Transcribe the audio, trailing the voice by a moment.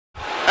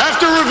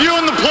After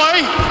reviewing the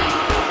play,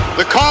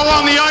 the call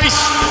on the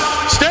ice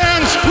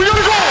stands. We're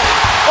going to go.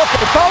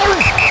 Okay,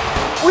 fellas,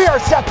 we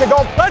are set to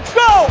go. Let's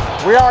go.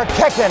 We are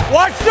kicking.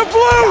 Watch the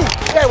blue.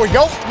 There we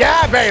go.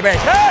 Yeah, baby.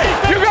 Hey,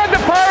 you got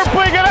the power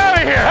play. Get out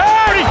of here.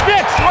 Hey,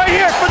 36, right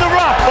here for the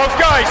rough. Both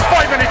guys,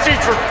 5 minutes each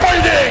for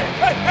fighting.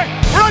 Hey,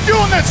 we're not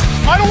doing this.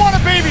 I don't want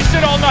to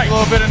babysit all night. A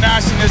little bit of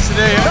nastiness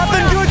today.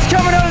 Nothing good's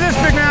coming out of this,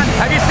 big man.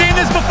 Have you seen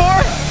this before?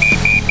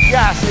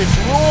 Yes, it's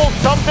rule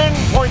something,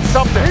 point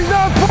something. He's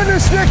not putting a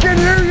stick in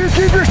you. You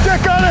keep your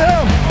stick out of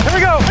him. Here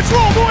we go. Let's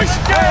roll, boys.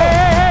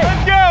 Hey.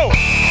 Let's go.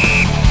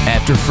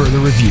 After further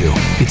review,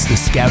 it's the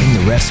Scouting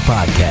the Refs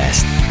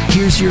podcast.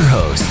 Here's your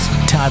hosts,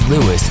 Todd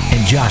Lewis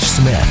and Josh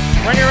Smith.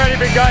 When you're ready,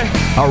 big guy.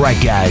 All right,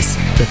 guys,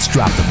 let's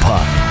drop the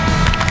puck.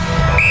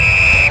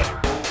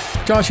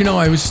 Josh,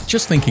 I was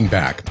just thinking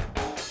back.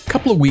 A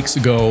couple of weeks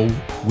ago,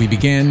 we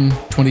began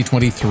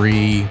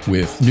 2023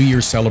 with New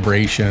Year's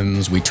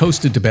celebrations. We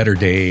toasted to better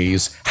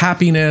days,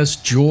 happiness,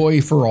 joy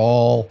for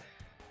all.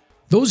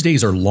 Those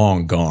days are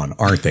long gone,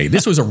 aren't they?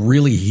 This was a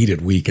really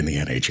heated week in the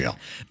NHL.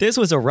 This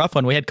was a rough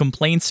one. We had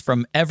complaints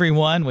from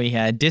everyone. We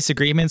had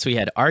disagreements. We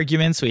had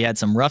arguments. We had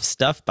some rough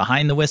stuff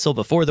behind the whistle,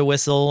 before the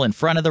whistle, in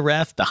front of the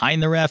ref,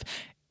 behind the ref.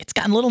 It's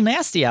gotten a little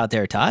nasty out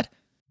there, Todd.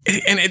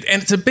 And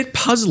it's a bit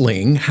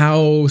puzzling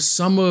how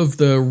some of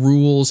the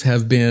rules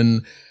have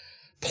been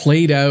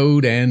played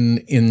out and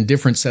in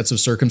different sets of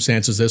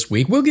circumstances this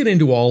week. We'll get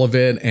into all of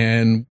it,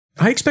 and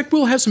I expect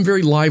we'll have some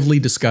very lively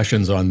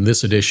discussions on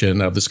this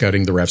edition of the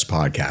Scouting the Refs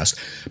podcast.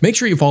 Make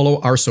sure you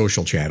follow our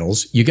social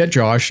channels. You get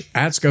Josh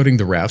at Scouting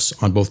the Refs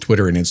on both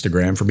Twitter and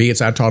Instagram. For me, it's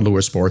at Todd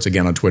Lewis Sports,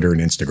 again on Twitter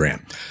and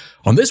Instagram.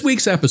 On this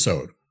week's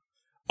episode,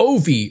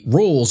 Ovi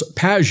rolls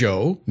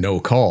Pajot, no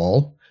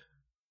call.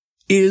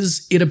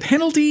 Is it a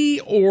penalty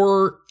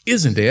or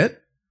isn't it?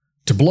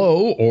 To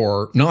blow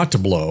or not to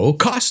blow?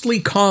 Costly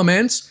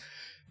comments.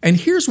 And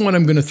here's one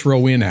I'm going to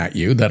throw in at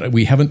you that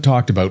we haven't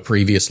talked about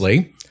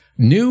previously.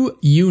 New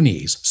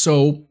unis.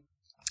 So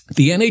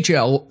the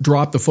NHL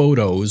dropped the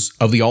photos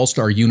of the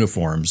All-Star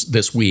uniforms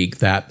this week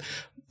that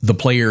the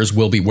players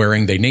will be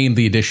wearing. They named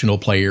the additional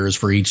players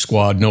for each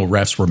squad. No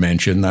refs were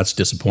mentioned. That's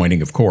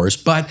disappointing, of course.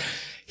 But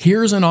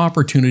here's an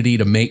opportunity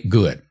to make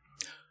good.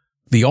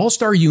 The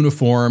All-Star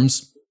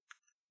uniforms,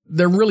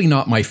 they're really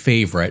not my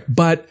favorite,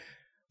 but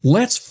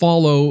let's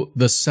follow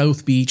the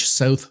South Beach,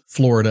 South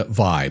Florida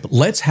vibe.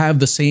 Let's have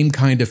the same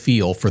kind of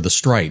feel for the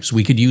stripes.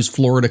 We could use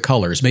Florida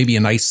colors, maybe a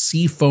nice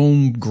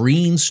seafoam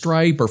green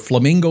stripe or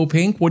flamingo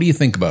pink. What do you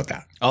think about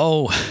that?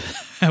 Oh,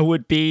 that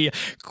would be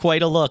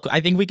quite a look.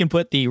 I think we can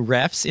put the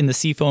refs in the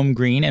seafoam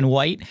green and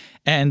white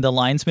and the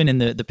linesmen in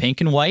the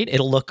pink and white.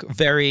 It'll look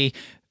very,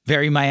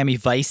 very Miami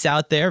Vice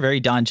out there,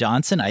 very Don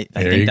Johnson. I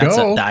think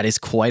that is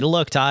quite a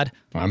look, Todd.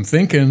 I'm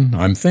thinking.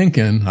 I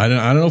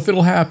don't know if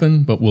it'll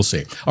happen, but we'll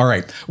see. All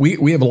right.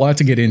 We have a lot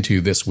to get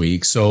into this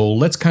week, so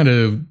let's kind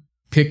of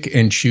pick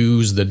and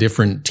choose the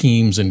different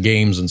teams and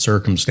games and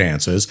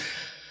circumstances.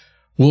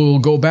 We'll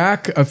go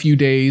back a few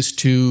days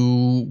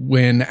to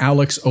when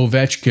Alex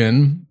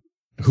Ovechkin,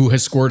 who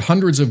has scored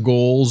hundreds of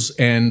goals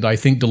and I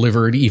think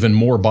delivered even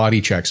more body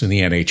checks in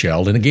the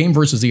NHL, in a game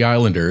versus the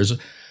Islanders,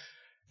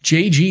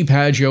 J.G.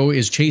 Pajot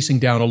is chasing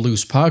down a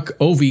loose puck.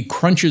 Ovi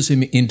crunches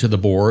him into the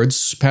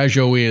boards.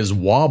 Pajot is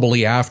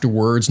wobbly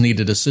afterwards,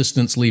 needed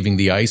assistance leaving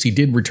the ice. He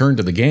did return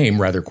to the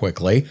game rather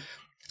quickly.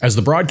 As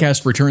the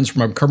broadcast returns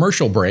from a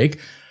commercial break,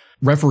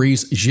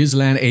 referees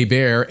Ghislain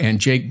Hebert and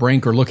Jake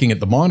Brink are looking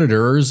at the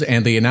monitors,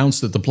 and they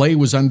announce that the play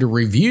was under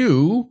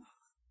review.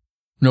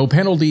 No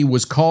penalty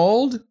was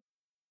called.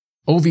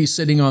 Ovi's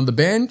sitting on the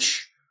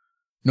bench.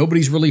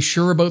 Nobody's really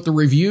sure about the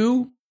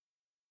review.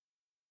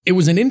 It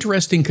was an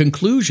interesting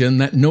conclusion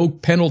that no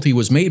penalty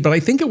was made, but I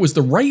think it was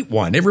the right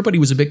one. Everybody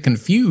was a bit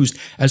confused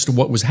as to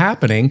what was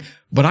happening,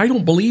 but I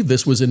don't believe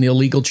this was an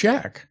illegal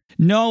check.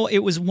 No, it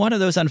was one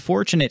of those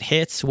unfortunate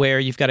hits where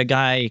you've got a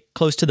guy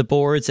close to the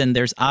boards and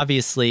there's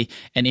obviously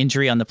an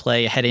injury on the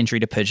play. A head injury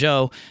to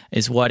Pajot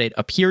is what it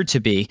appeared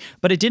to be,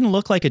 but it didn't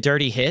look like a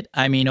dirty hit.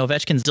 I mean,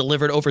 Ovechkin's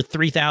delivered over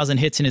 3,000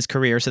 hits in his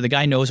career, so the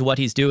guy knows what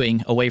he's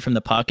doing away from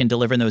the puck and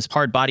delivering those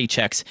hard body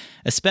checks,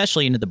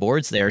 especially into the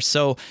boards there.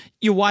 So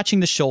you're watching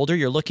the shoulder,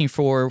 you're looking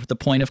for the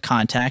point of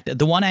contact.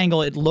 The one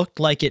angle, it looked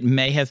like it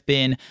may have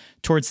been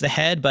towards the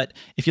head, but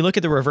if you look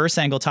at the reverse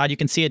angle, Todd, you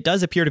can see it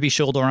does appear to be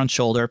shoulder on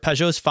shoulder.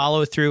 Pajot's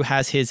follow through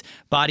has his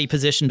body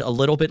positioned a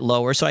little bit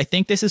lower, so I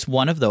think this is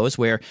one of those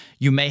where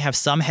you may have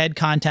some head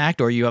contact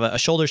or you have a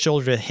shoulder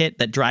hit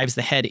that drives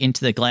the head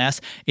into the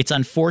glass. It's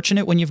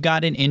unfortunate when you've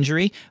got an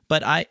injury,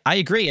 but I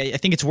agree. I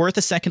think it's worth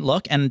a second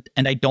look, and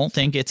I don't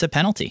think it's a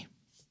penalty.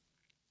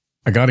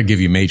 I got to give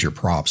you major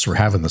props for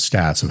having the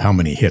stats of how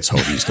many hits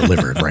Ovi's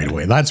delivered right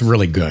away. That's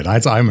really good.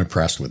 I'm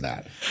impressed with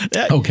that.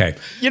 Okay.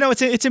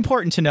 It's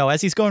important to know as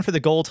he's going for the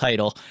goal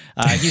title,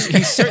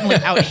 he's certainly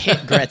out-hit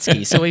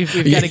Gretzky. So we've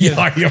got to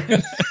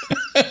give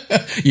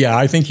Yeah,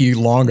 I think he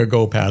long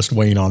ago passed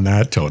Wayne on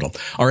that total.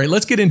 All right,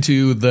 let's get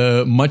into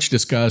the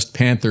much-discussed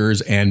Panthers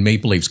and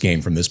Maple Leafs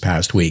game from this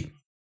past week.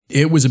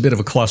 It was a bit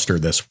of a cluster,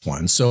 this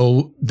one.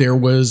 So there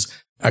was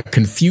a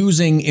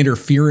confusing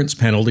interference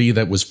penalty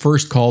that was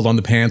first called on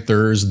the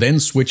Panthers, then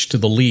switched to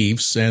the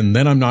Leafs, and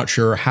then I'm not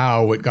sure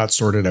how it got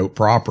sorted out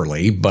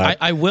properly, but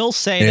I will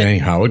say that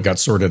anyhow, it got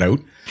sorted out.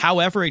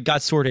 However it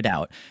got sorted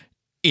out,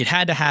 it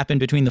had to happen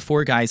between the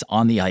four guys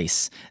on the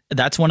ice.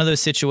 That's one of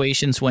those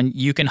situations when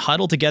you can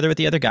huddle together with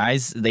the other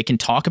guys. They can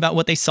talk about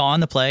what they saw in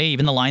the play.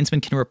 Even the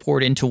linesman can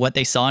report into what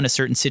they saw in a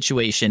certain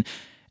situation.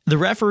 The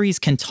referees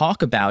can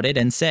talk about it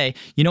and say,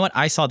 you know what,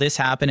 I saw this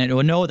happen,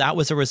 and no, that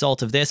was a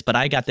result of this, but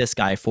I got this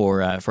guy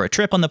for a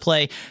trip on the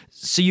play.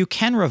 So you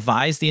can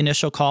revise the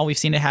initial call. We've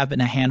seen it happen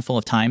a handful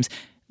of times.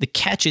 The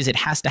catch is it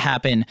has to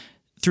happen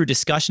through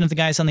discussion of the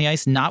guys on the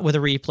ice, not with a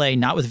replay,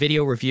 not with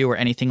video review or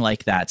anything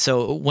like that.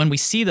 So when we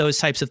see those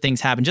types of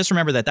things happen, just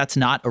remember that that's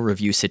not a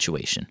review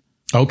situation.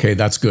 Okay,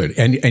 that's good.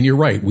 And you're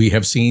right. We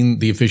have seen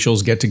the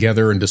officials get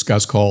together and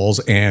discuss calls,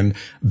 and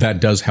that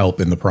does help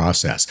in the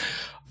process.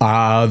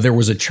 There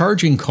was a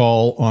charging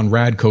call on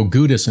Radko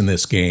Gudas in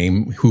this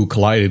game, who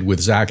collided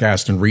with Zach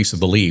Aston Reese of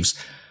the Leafs.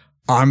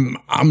 I'm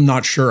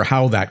not sure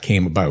how that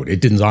came about.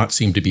 It did not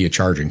seem to be a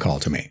charging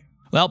call to me.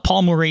 Well,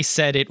 Paul Maurice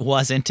said it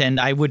wasn't, and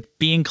I would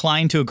be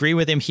inclined to agree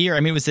with him here.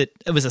 I mean,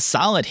 it was a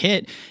solid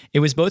hit.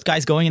 It was both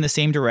guys going in the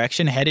same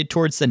direction, headed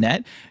towards the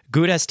net.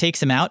 Gudas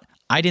takes him out.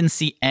 I didn't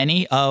see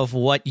any of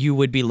what you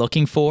would be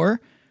looking for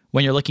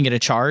when you're looking at a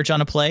charge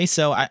on a play,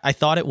 so I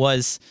thought it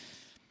was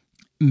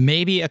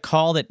maybe a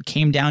call that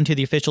came down to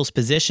the official's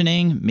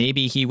positioning.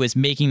 Maybe he was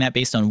making that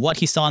based on what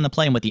he saw in the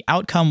play and what the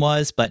outcome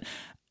was, but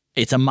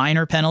it's a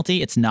minor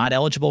penalty. It's not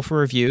eligible for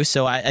review.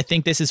 So I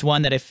think this is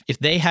one that if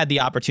they had the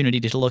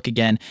opportunity to look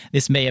again,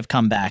 this may have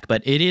come back.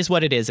 But it is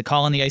what it is, a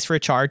call on the ice for a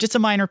charge. It's a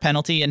minor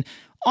penalty, and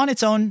on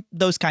its own,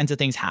 those kinds of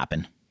things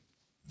happen.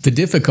 The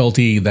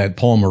difficulty that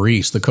Paul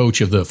Maurice, the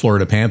coach of the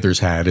Florida Panthers,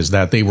 had is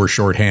that they were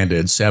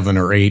shorthanded 7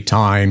 or 8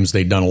 times.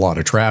 They'd done a lot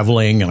of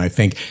traveling, and I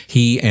think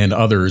he and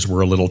others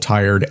were a little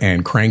tired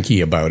and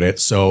cranky about it.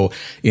 So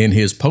in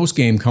his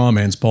post-game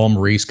comments, Paul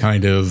Maurice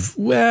kind of,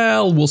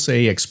 well, we'll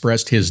say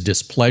expressed his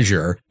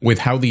displeasure with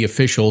how the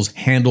officials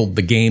handled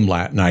the game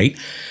that night.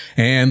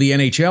 And the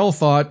NHL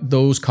thought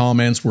those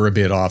comments were a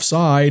bit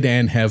offside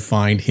and have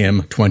fined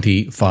him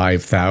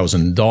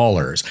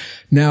 $25,000.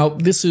 Now,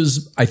 this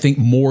is, I think,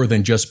 more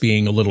than just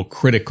being a little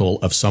critical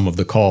of some of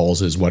the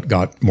calls is what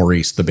got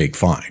Maurice the big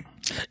fine.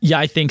 Yeah,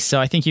 I think so.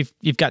 I think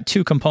you've got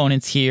two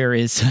components here.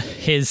 Is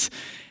his,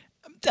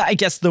 I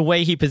guess, the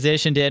way he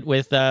positioned it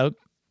with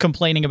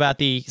complaining about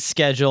the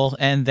schedule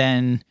and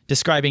then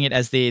describing it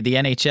as the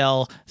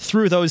NHL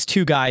threw those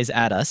two guys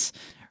at us,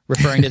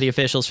 referring to the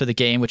officials for the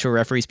game, which were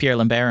referees Pierre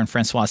Lambert and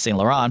Francois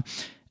Saint-Laurent.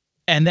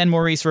 And then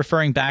Maurice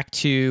referring back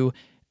to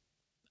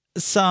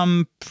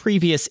some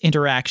previous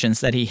interactions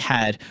that he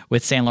had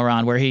with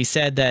Saint-Laurent, where he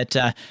said that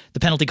the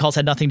penalty calls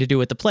had nothing to do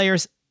with the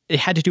players. It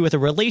had to do with a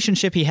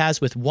relationship he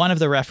has with one of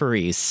the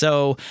referees.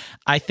 So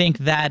I think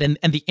that and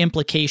the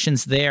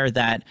implications there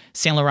that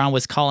Saint-Laurent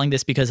was calling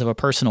this because of a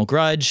personal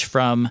grudge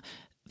from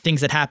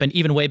things that happened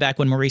even way back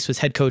when Maurice was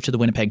head coach of the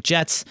Winnipeg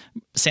Jets.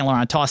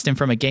 Saint-Laurent tossed him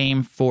from a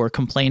game for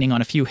complaining on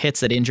a few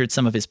hits that injured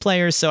some of his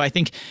players. So I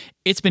think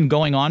it's been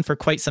going on for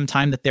quite some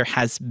time that there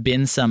has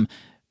been some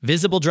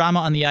visible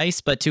drama on the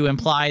ice, but to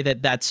imply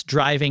that that's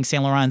driving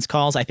Saint-Laurent's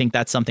calls, I think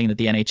that's something that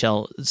the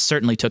NHL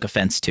certainly took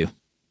offense to.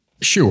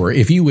 Sure.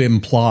 If you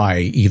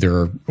imply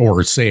either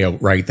or say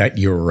outright that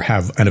you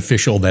have an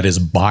official that is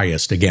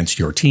biased against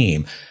your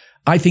team,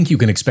 I think you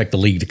can expect the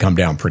league to come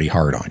down pretty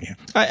hard on you.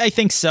 I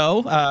think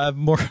so.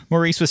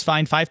 Maurice was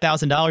fined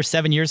 $5,000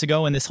 7 years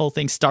ago when this whole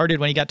thing started,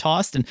 when he got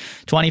tossed, and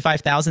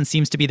 $25,000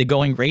 seems to be the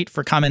going rate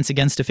for comments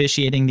against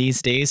officiating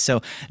these days.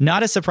 So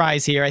not a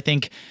surprise here. I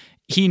think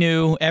he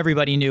knew,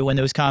 everybody knew when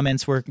those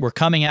comments were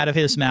coming out of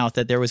his mouth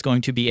that there was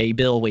going to be a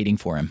bill waiting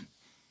for him.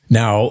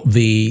 Now,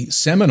 the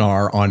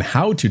seminar on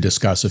how to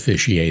discuss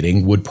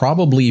officiating would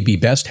probably be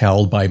best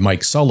held by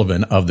Mike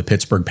Sullivan of the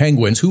Pittsburgh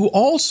Penguins, who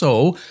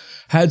also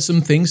had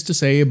some things to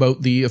say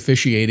about the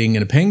officiating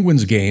in a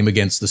Penguins game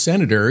against the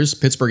Senators.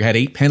 Pittsburgh had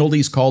 8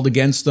 penalties called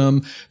against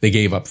them. They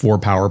gave up 4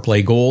 power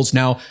play goals.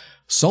 Now,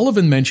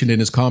 Sullivan mentioned in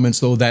his comments,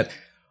 though, that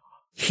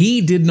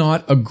he did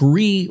not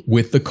agree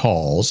with the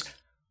calls,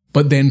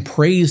 but then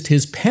praised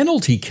his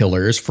penalty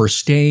killers for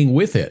staying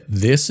with it.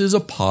 This is a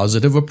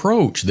positive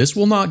approach. This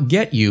will not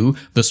get you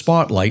the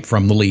spotlight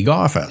from the league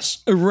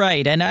office.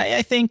 Right, and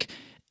I think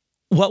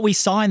what we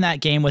saw in that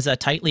game was a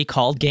tightly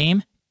called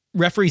game.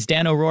 Referees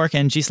Dan O'Rourke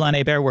and Ghislain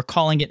Hébert were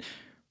calling it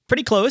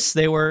pretty close.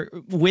 They were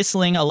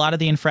whistling a lot of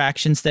the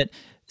infractions that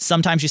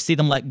sometimes you see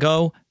them let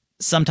go.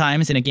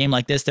 Sometimes in a game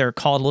like this, they're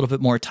called a little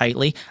bit more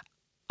tightly.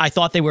 I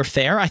thought they were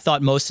fair. I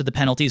thought most of the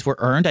penalties were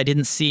earned. I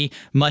didn't see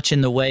much in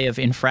the way of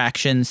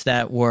infractions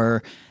that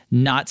were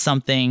not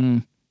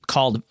something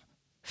called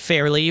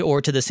fairly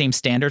or to the same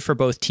standard for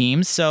both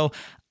teams. So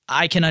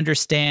I can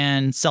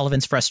understand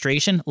Sullivan's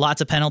frustration.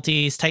 Lots of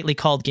penalties, tightly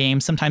called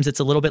games. Sometimes it's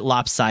a little bit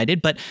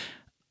lopsided, but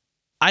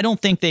I don't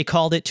think they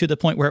called it to the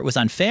point where it was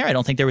unfair. I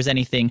don't think there was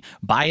anything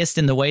biased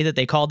in the way that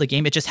they called the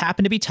game. It just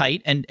happened to be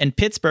tight, and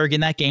Pittsburgh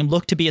in that game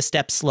looked to be a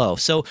step slow.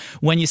 So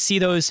when you see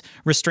those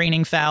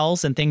restraining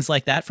fouls and things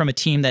like that from a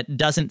team that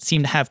doesn't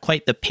seem to have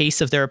quite the pace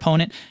of their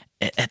opponent,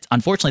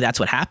 unfortunately, that's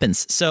what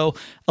happens. So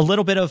a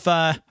little bit of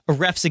a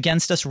refs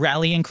against us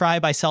rallying cry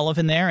by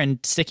Sullivan there and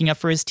sticking up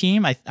for his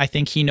team. I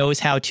think he knows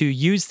how to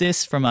use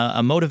this from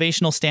a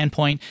motivational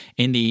standpoint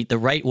in the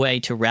right way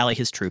to rally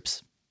his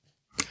troops.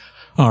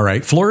 All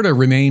right. Florida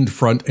remained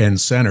front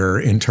and center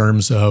in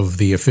terms of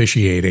the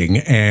officiating.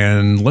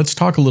 And let's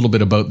talk a little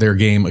bit about their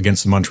game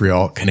against the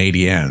Montreal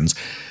Canadiens.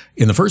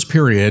 In the first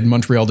period,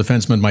 Montreal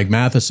defenseman Mike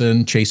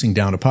Matheson, chasing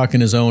down a puck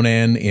in his own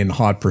end in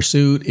hot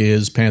pursuit,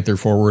 is Panther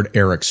forward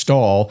Eric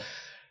Staal.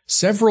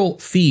 Several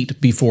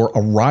feet before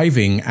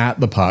arriving at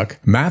the puck,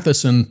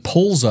 Matheson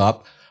pulls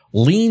up,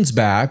 leans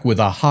back with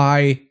a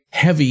high,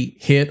 heavy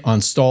hit on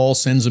Staal,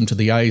 sends him to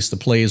the ice. The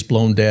play is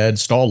blown dead.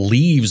 Staal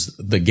leaves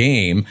the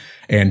game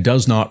and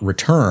does not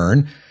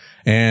return.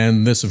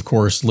 And this, of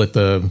course, lit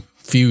the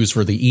fuse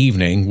for the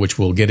evening, which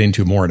we'll get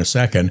into more in a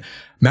second.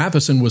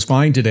 Matheson was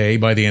fined today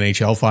by the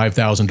NHL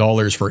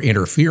 $5,000 for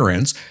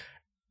interference.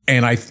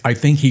 And I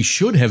think he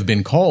should have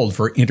been called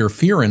for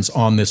interference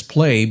on this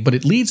play, but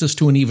it leads us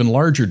to an even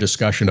larger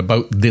discussion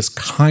about this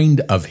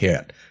kind of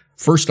hit.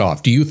 First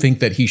off, do you think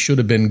that he should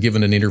have been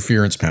given an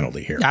interference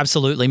penalty here?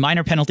 Absolutely.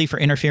 Minor penalty for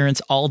interference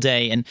all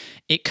day. And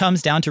it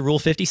comes down to Rule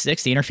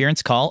 56, the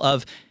interference call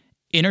of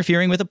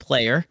interfering with a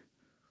player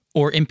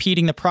or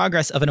impeding the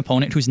progress of an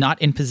opponent who's not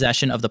in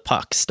possession of the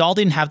puck. Staal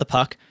didn't have the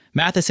puck.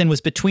 Matheson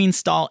was between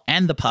Staal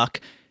and the puck.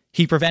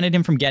 He prevented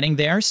him from getting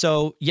there.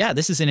 So, yeah,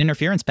 this is an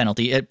interference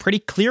penalty. A pretty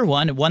clear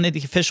one that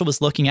the official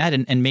was looking at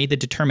and made the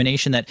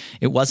determination that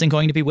it wasn't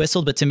going to be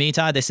whistled. But to me,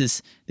 Todd, this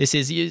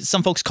is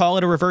some folks call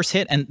it a reverse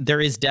hit, and there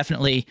is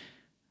definitely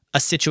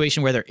a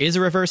situation where there is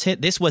a reverse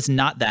hit. This was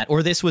not that,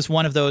 or this was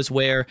one of those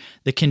where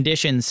the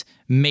conditions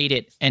made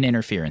it an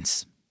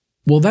interference.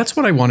 Well, that's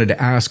what I wanted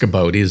to ask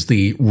about, is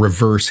the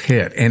reverse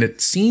hit. And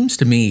it seems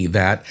to me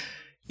that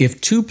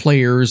if two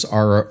players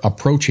are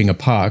approaching a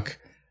puck,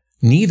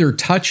 neither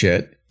touch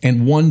it,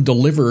 and one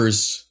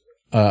delivers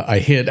a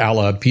hit a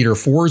la Peter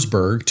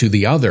Forsberg to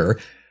the other,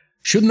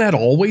 shouldn't that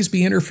always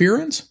be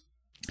interference?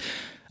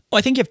 Well,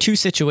 I think you have two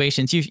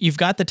situations. You've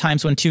got the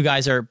times when two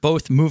guys are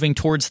both moving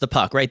towards the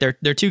puck, right?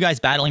 They're two guys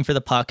battling for the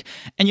puck,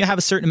 and you have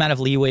a certain amount of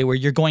leeway where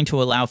you're going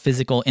to allow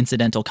physical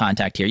incidental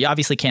contact here. You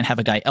obviously can't have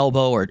a guy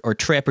elbow or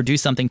trip or do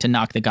something to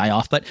knock the guy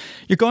off, but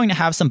you're going to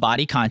have some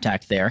body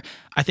contact there.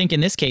 I think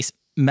in this case,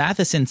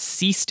 Matheson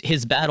ceased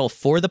his battle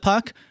for the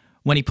puck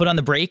when he put on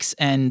the brakes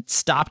and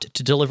stopped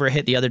to deliver a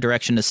hit the other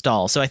direction to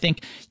Staal. So I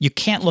think you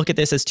can't look at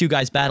this as two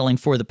guys battling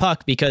for the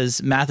puck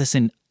because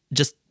Matheson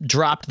just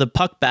dropped the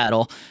puck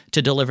battle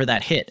to deliver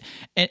that hit.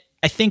 And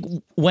I think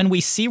when we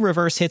see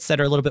reverse hits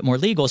that are a little bit more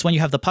legal is when you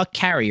have the puck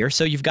carrier.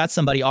 So you've got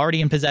somebody already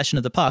in possession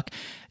of the puck.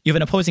 You have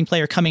an opposing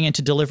player coming in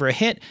to deliver a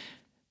hit.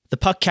 The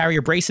puck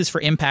carrier braces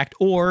for impact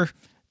or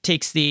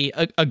takes the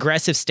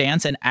aggressive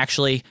stance and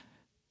actually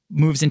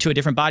moves into a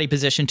different body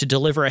position to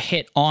deliver a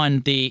hit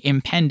on the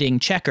impending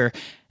checker,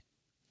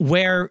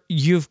 where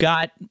you've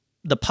got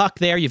the puck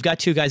there, you've got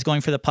two guys going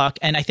for the puck.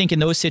 And I think in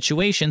those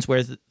situations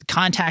where the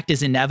contact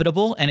is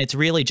inevitable and it's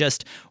really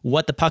just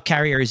what the puck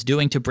carrier is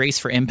doing to brace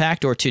for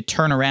impact or to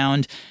turn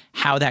around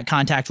how that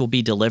contact will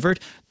be delivered,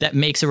 that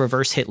makes a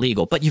reverse hit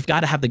legal. But you've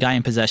got to have the guy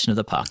in possession of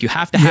the puck. You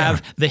have to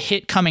have the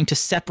hit coming to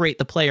separate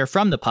the player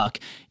from the puck.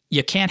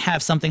 You can't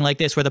have something like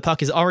this where the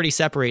puck is already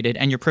separated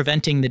and you're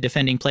preventing the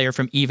defending player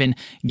from even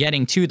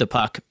getting to the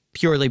puck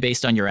purely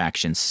based on your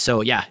actions.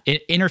 So yeah,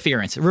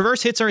 interference.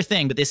 Reverse hits are a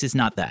thing, but this is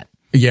not that.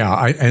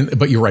 Yeah,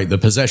 but you're right. The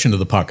possession of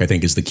the puck, I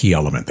think, is the key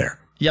element there.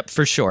 Yep,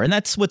 for sure. And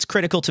that's what's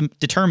critical to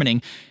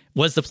determining,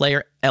 was the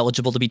player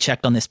eligible to be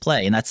checked on this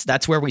play? And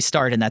that's where we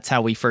start, and that's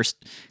how we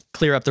first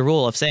clear up the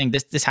rule of saying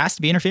this has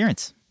to be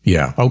interference.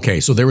 Yeah.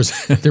 Okay. So there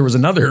was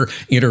another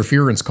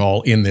interference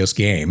call in this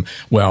game.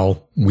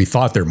 Well, we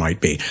thought there might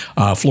be.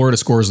 Florida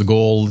scores the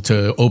goal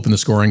to open the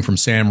scoring from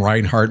Sam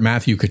Reinhart.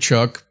 Matthew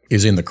Tkachuk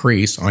is in the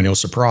crease. I know,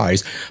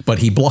 surprise, but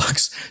he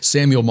blocks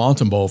Samuel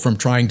Montembeault from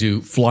trying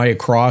to fly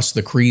across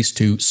the crease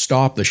to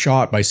stop the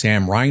shot by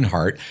Sam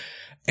Reinhart.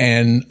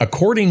 And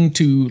according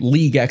to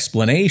league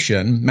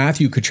explanation,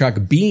 Matthew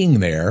Tkachuk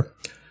being there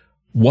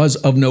was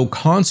of no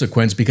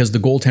consequence because the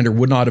goaltender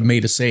would not have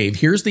made a save.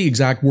 Here's the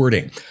exact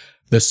wording.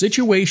 The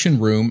Situation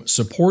Room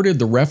supported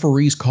the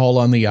referee's call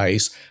on the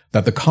ice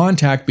that the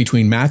contact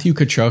between Matthew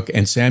Tkachuk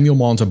and Samuel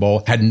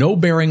Montembeault had no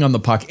bearing on the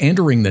puck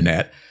entering the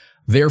net.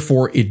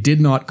 Therefore, it did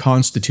not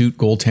constitute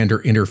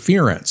goaltender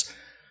interference.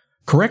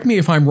 Correct me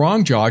if I'm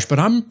wrong, Josh, but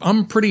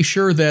I'm pretty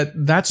sure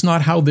that that's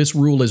not how this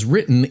rule is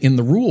written in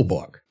the rule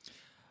book.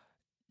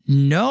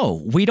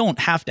 No, we don't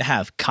have to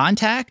have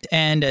contact.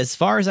 And as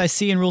far as I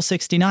see in Rule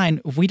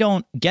 69, we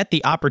don't get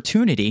the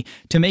opportunity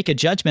to make a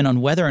judgment on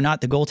whether or not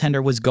the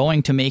goaltender was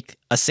going to make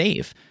a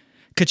save.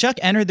 Tkachuk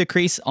entered the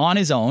crease on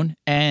his own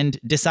and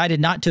decided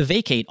not to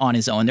vacate on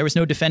his own. There was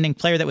no defending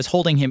player that was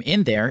holding him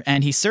in there,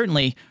 and he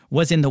certainly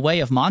was in the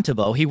way of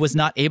Montembeault. He was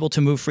not able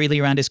to move freely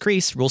around his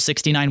crease. Rule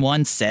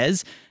 69.1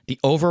 says the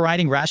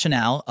overriding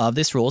rationale of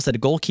this rule is that a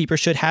goalkeeper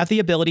should have the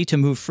ability to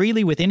move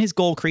freely within his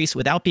goal crease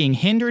without being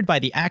hindered by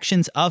the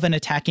actions of an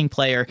attacking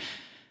player,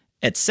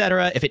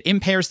 etc. If it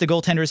impairs the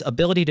goaltender's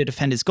ability to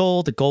defend his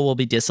goal, the goal will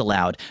be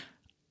disallowed.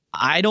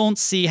 I don't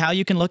see how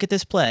you can look at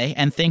this play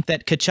and think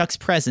that Tkachuk's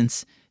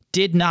presence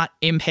did not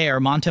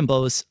impair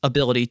Montembeault's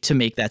ability to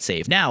make that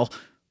save. Now,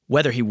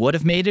 whether he would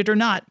have made it or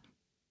not,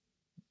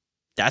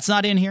 that's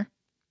not in here.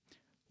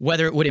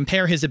 Whether it would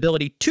impair his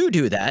ability to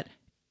do that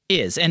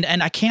is. And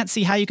I can't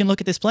see how you can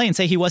look at this play and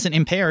say he wasn't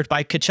impaired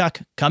by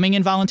Tkachuk coming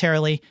in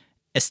voluntarily,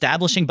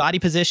 establishing body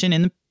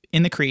position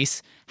in the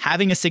crease,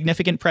 having a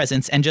significant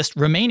presence, and just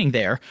remaining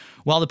there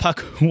while the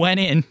puck went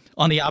in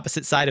on the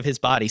opposite side of his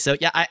body. So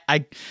yeah,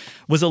 I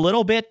was a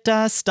little bit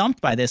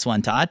stumped by this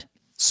one, Todd.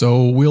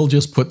 So we'll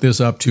just put this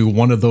up to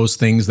one of those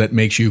things that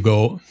makes you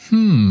go,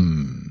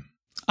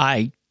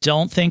 I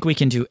don't think we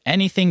can do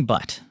anything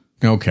but.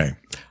 Okay.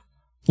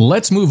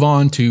 Let's move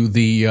on to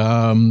the,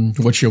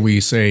 what shall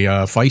we say,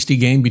 feisty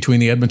game between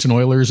the Edmonton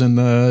Oilers and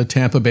the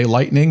Tampa Bay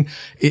Lightning.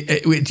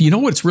 You know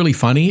what's really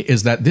funny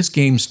is that this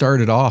game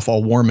started off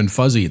all warm and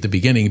fuzzy at the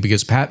beginning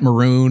because Pat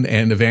Maroon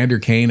and Evander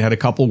Kane had a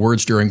couple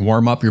words during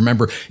warm-up. You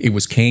remember it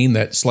was Kane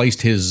that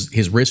sliced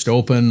his wrist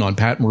open on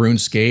Pat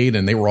Maroon's skate,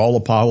 and they were all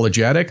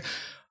apologetic.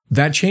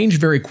 That changed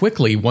very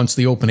quickly once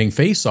the opening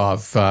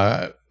face-off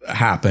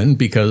happened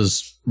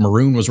because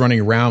Maroon was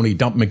running around. He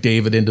dumped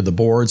McDavid into the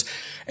boards.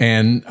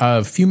 And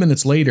a few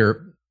minutes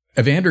later,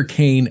 Evander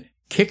Kane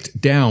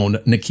kicked down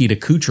Nikita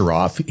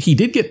Kucherov. He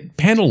did get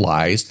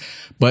penalized,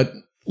 but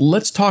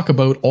let's talk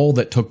about all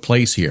that took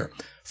place here.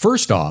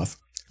 First off,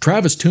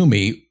 Travis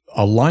Toomey,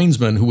 a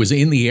linesman who was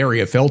in the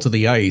area, fell to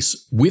the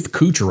ice with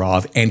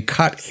Kucherov and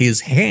cut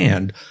his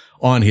hand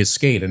on his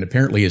skate, and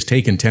apparently has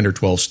taken 10 or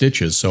 12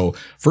 stitches. So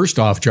first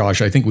off,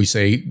 Josh, I think we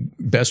say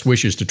best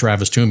wishes to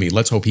Travis Toomey.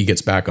 Let's hope he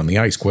gets back on the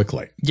ice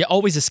quickly. Yeah,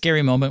 always a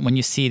scary moment when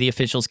you see the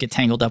officials get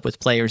tangled up with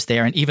players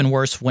there, and even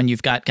worse when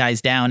you've got guys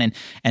down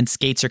and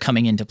skates are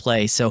coming into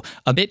play. So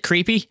a bit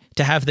creepy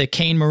to have the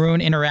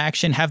Kane-Maroon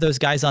interaction, have those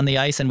guys on the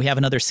ice, and we have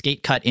another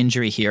skate cut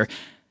injury here.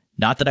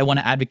 Not that I want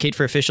to advocate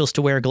for officials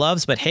to wear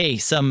gloves, but hey,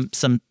 some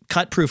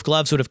cut-proof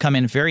gloves would have come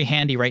in very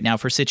handy right now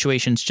for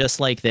situations just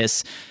like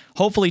this.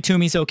 Hopefully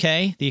Toomey's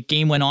okay. The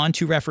game went on,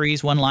 2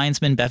 referees, 1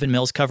 linesman, Bevan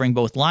Mills covering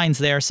both lines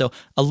there, so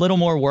a little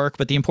more work,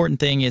 but the important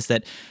thing is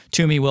that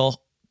Toomey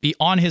will be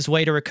on his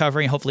way to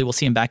recovery. Hopefully we'll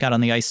see him back out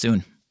on the ice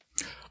soon.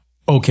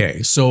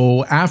 Okay,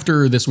 so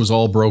after this was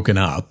all broken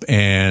up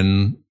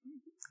and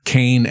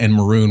Kane and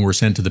Maroon were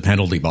sent to the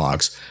penalty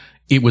box,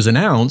 it was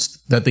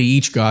announced that they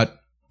each got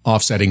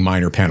offsetting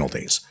minor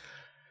penalties.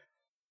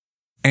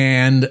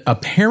 And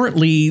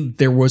apparently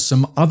there was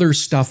some other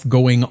stuff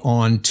going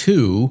on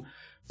too,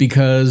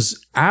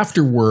 because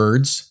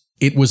afterwards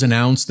it was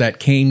announced that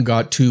Kane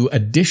got 2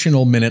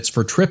 additional minutes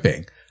for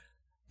tripping.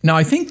 Now,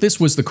 I think this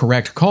was the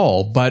correct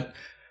call, but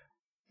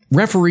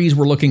referees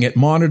were looking at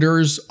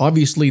monitors.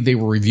 Obviously, they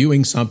were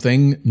reviewing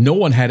something. No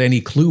one had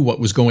any clue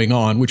what was going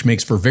on, which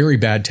makes for very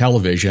bad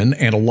television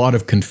and a lot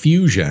of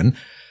confusion.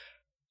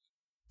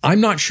 I'm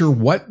not sure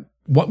what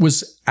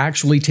was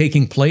actually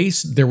taking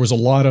place. There was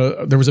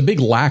a big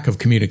lack of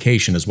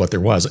communication is what there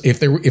was. If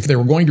they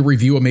were going to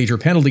review a major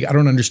penalty, I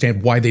don't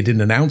understand why they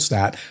didn't announce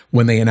that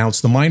when they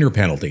announced the minor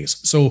penalties.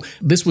 So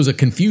this was a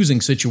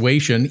confusing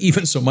situation,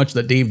 even so much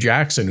that Dave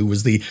Jackson, who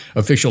was the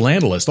official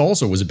analyst,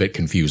 also was a bit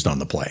confused on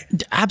the play.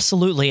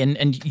 Absolutely.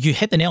 And you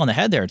hit the nail on the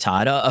head there,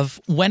 Todd, of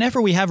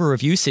whenever we have a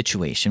review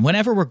situation,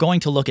 whenever we're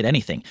going to look at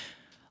anything,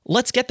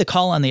 let's get the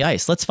call on the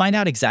ice. Let's find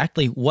out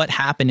exactly what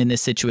happened in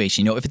this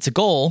situation. You know, if it's a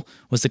goal,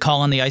 was the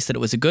call on the ice that it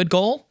was a good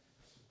goal?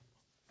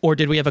 Or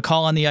did we have a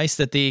call on the ice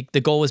that the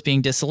goal was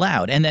being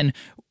disallowed? And then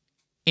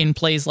in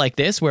plays like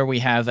this, where we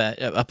have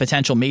a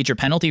potential major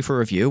penalty for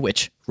review,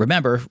 which,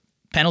 remember,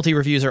 penalty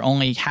reviews are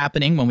only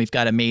happening when we've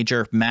got a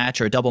major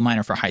match or a double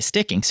minor for high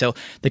sticking. So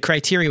the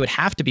criteria would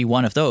have to be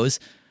one of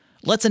those.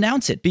 Let's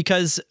announce it,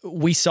 because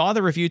we saw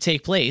the review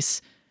take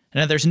place.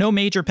 Now, there's no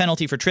major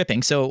penalty for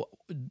tripping, so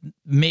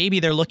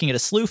maybe they're looking at a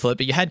slew foot,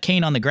 but you had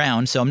Kane on the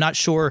ground, so I'm not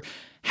sure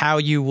how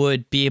you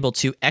would be able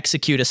to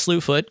execute a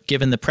slew foot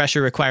given the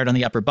pressure required on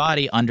the upper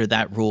body under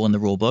that rule in the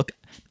rule book.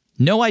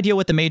 No idea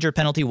what the major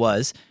penalty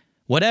was.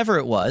 Whatever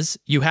it was,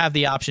 you have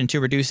the option to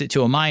reduce it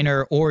to a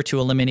minor or to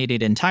eliminate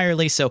it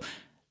entirely, so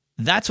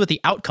that's what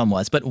the outcome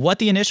was. But what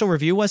the initial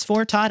review was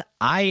for, Todd,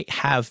 I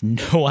have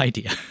no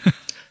idea.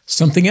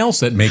 Something else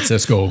that makes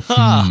us go,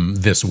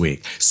 this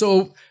week.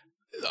 So,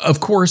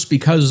 of course,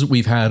 because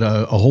we've had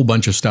a whole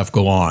bunch of stuff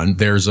go on,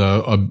 there's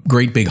a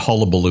great big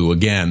hullabaloo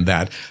again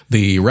that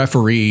the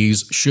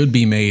referees should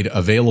be made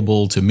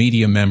available to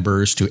media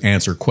members to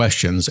answer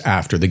questions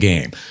after the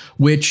game,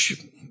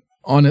 which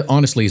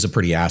honestly is a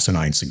pretty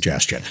asinine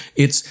suggestion.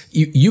 It's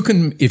you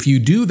can, if you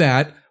do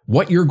that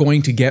what you're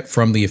going to get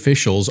from the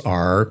officials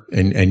are,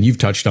 and you've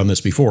touched on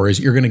this before, is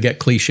you're going to get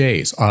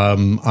cliches.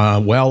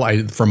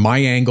 From my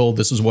angle,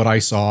 this is what I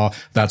saw.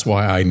 That's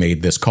why I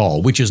made this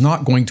call, which is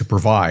not going to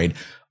provide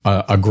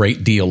a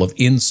great deal of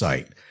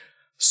insight.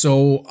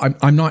 So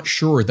I'm not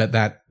sure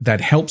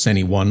that helps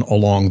anyone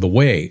along the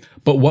way.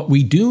 But what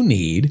we do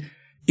need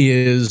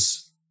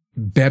is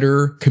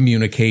better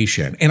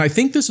communication. And I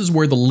think this is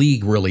where the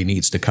league really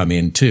needs to come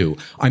in too.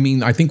 I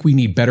mean, I think we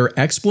need better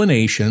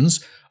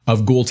explanations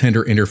of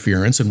goaltender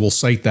interference, and we'll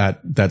cite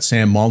that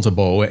Sam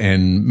Montembeault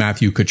and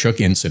Matthew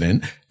Tkachuk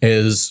incident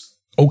as,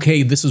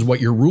 okay, this is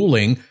what you're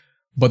ruling,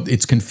 but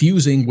it's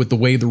confusing with the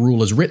way the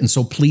rule is written,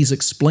 so please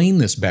explain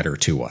this better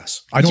to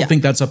us. I don't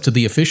think that's up to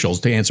the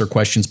officials to answer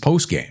questions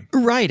post-game.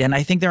 Right, and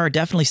I think there are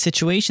definitely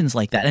situations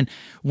like that. And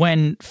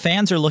when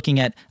fans are looking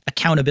at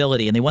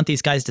accountability and they want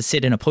these guys to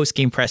sit in a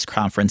post-game press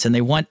conference and they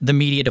want the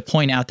media to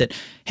point out that,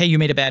 hey, you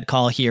made a bad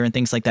call here and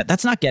things like that,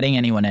 that's not getting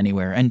anyone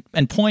anywhere.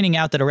 And pointing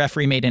out that a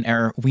referee made an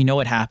error, we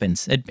know it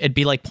happens. It'd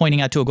be like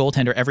pointing out to a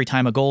goaltender every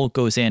time a goal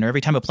goes in or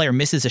every time a player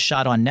misses a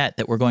shot on net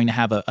that we're going to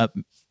have a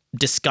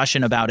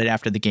discussion about it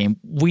after the game.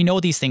 We know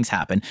these things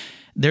happen.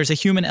 There's a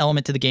human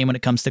element to the game when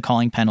it comes to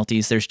calling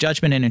penalties. There's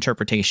judgment and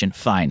interpretation.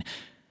 Fine.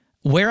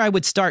 Where I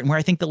would start and where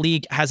I think the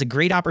league has a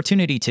great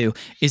opportunity to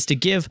is to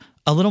give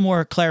a little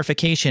more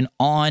clarification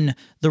on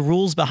the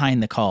rules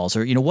behind the calls,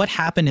 or, what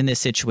happened in this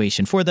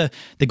situation. For the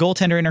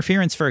goaltender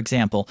interference, for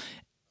example,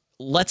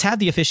 let's have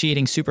the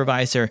officiating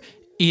supervisor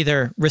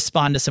either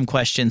respond to some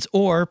questions,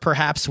 or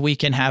perhaps we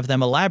can have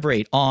them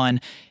elaborate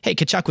on, hey,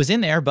 Tkachuk was in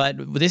there,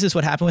 but this is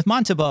what happened with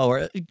Montembeault,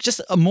 or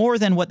just more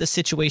than what the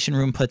situation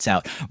room puts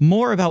out,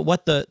 more about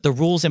what the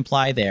rules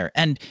imply there.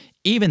 And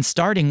even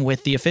starting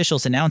with the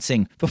officials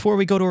announcing, before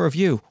we go to a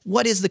review,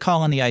 what is the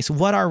call on the ice?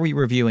 What are we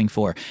reviewing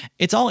for?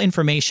 It's all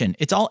information.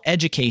 It's all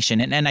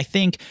education. And I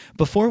think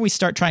before we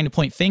start trying to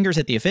point fingers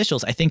at the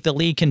officials, I think the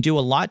league can do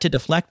a lot to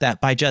deflect that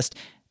by just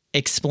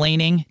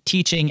explaining,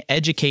 teaching,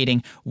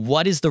 educating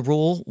what is the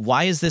rule,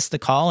 why is this the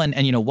call, and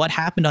what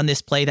happened on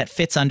this play that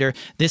fits under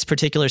this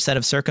particular set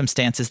of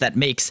circumstances that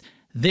makes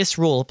this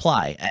rule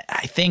apply.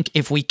 I think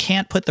if we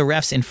can't put the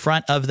refs in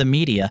front of the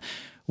media,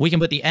 we can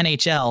put the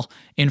NHL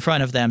in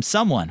front of them,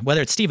 someone,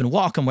 whether it's Stephen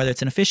Walkom, whether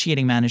it's an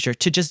officiating manager,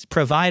 to just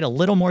provide a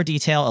little more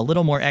detail, a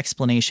little more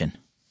explanation.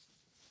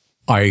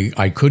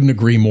 I couldn't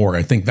agree more.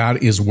 I think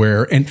that is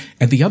where, and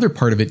the other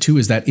part of it too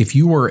is that if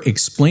you are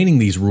explaining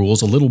these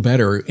rules a little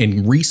better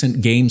in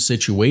recent game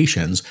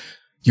situations,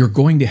 you're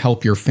going to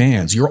help your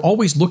fans. You're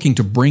always looking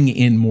to bring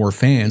in more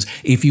fans.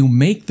 If you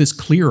make this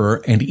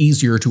clearer and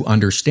easier to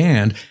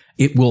understand,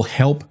 it will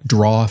help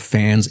draw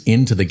fans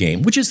into the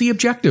game, which is the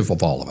objective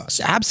of all of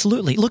us.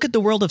 Absolutely. Look at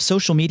the world of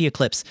social media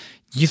clips.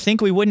 You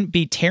think we wouldn't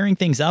be tearing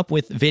things up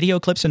with video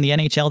clips from the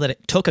NHL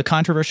that took a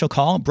controversial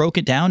call, broke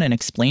it down, and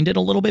explained it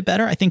a little bit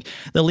better? I think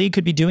the league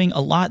could be doing a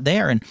lot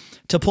there. And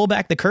to pull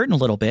back the curtain a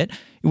little bit,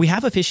 we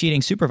have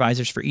officiating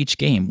supervisors for each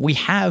game. We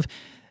have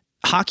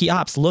hockey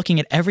ops looking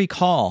at every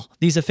call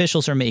these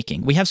officials are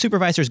making. We have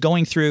supervisors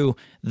going through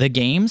the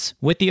games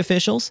with the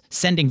officials,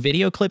 sending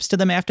video clips to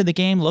them after the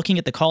game, looking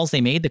at the calls they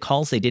made, the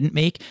calls they didn't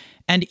make,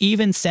 and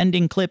even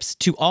sending clips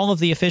to all of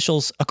the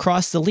officials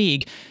across the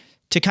league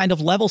to kind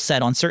of level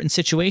set on certain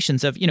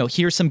situations of,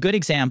 here's some good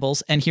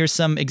examples and here's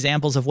some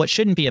examples of what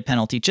shouldn't be a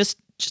penalty, just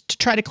to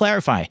try to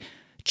clarify.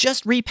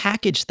 Just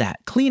repackage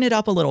that, clean it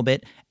up a little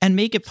bit, and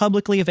make it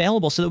publicly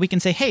available so that we can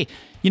say, hey,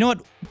 you know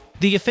what?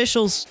 The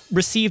officials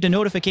received a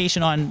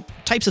notification on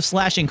types of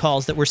slashing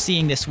calls that we're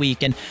seeing this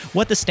week and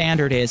what the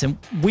standard is. And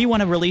we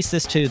want to release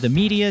this to the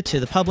media, to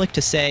the public,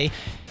 to say,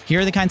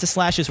 here are the kinds of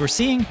slashes we're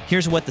seeing.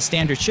 Here's what the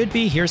standard should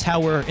be. Here's how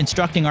we're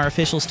instructing our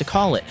officials to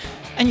call it.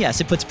 And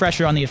yes, it puts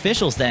pressure on the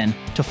officials then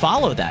to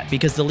follow that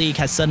because the league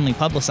has suddenly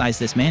publicized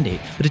this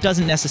mandate, but it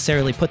doesn't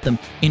necessarily put them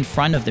in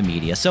front of the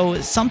media. So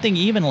something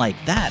even like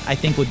that, I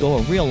think, would go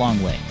a real long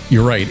way.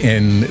 You're right.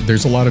 And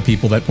there's a lot of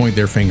people that point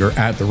their finger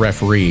at the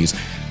referees.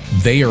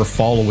 They are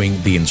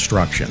following the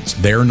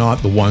instructions. They're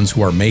not the ones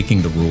who are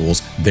making the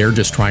rules. They're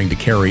just trying to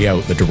carry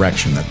out the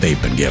direction that they've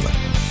been given.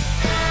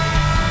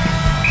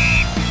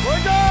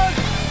 We're good.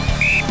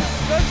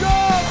 Good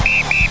job.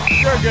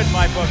 You're good,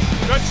 my book.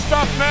 Good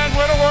stuff, man.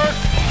 Way to work.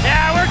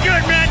 Yeah, we're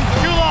good, man.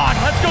 Too long.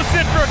 Let's go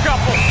sit for a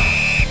couple.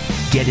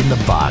 Get in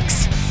the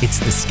box. It's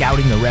the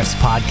Scouting the Refs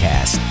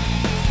podcast.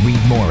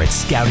 Read more at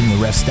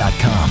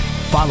scoutingtherefs.com.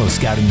 Follow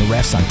Scouting the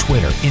Refs on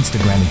Twitter,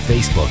 Instagram, and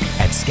Facebook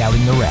at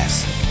Scouting the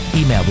Refs.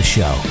 Email the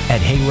show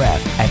at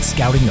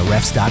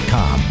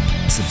heyref@scoutingtherefs.com.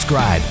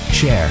 Subscribe,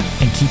 share,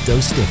 and keep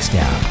those sticks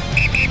down.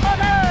 Okay.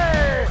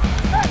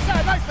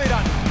 That's nicely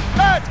done.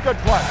 That's good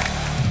play.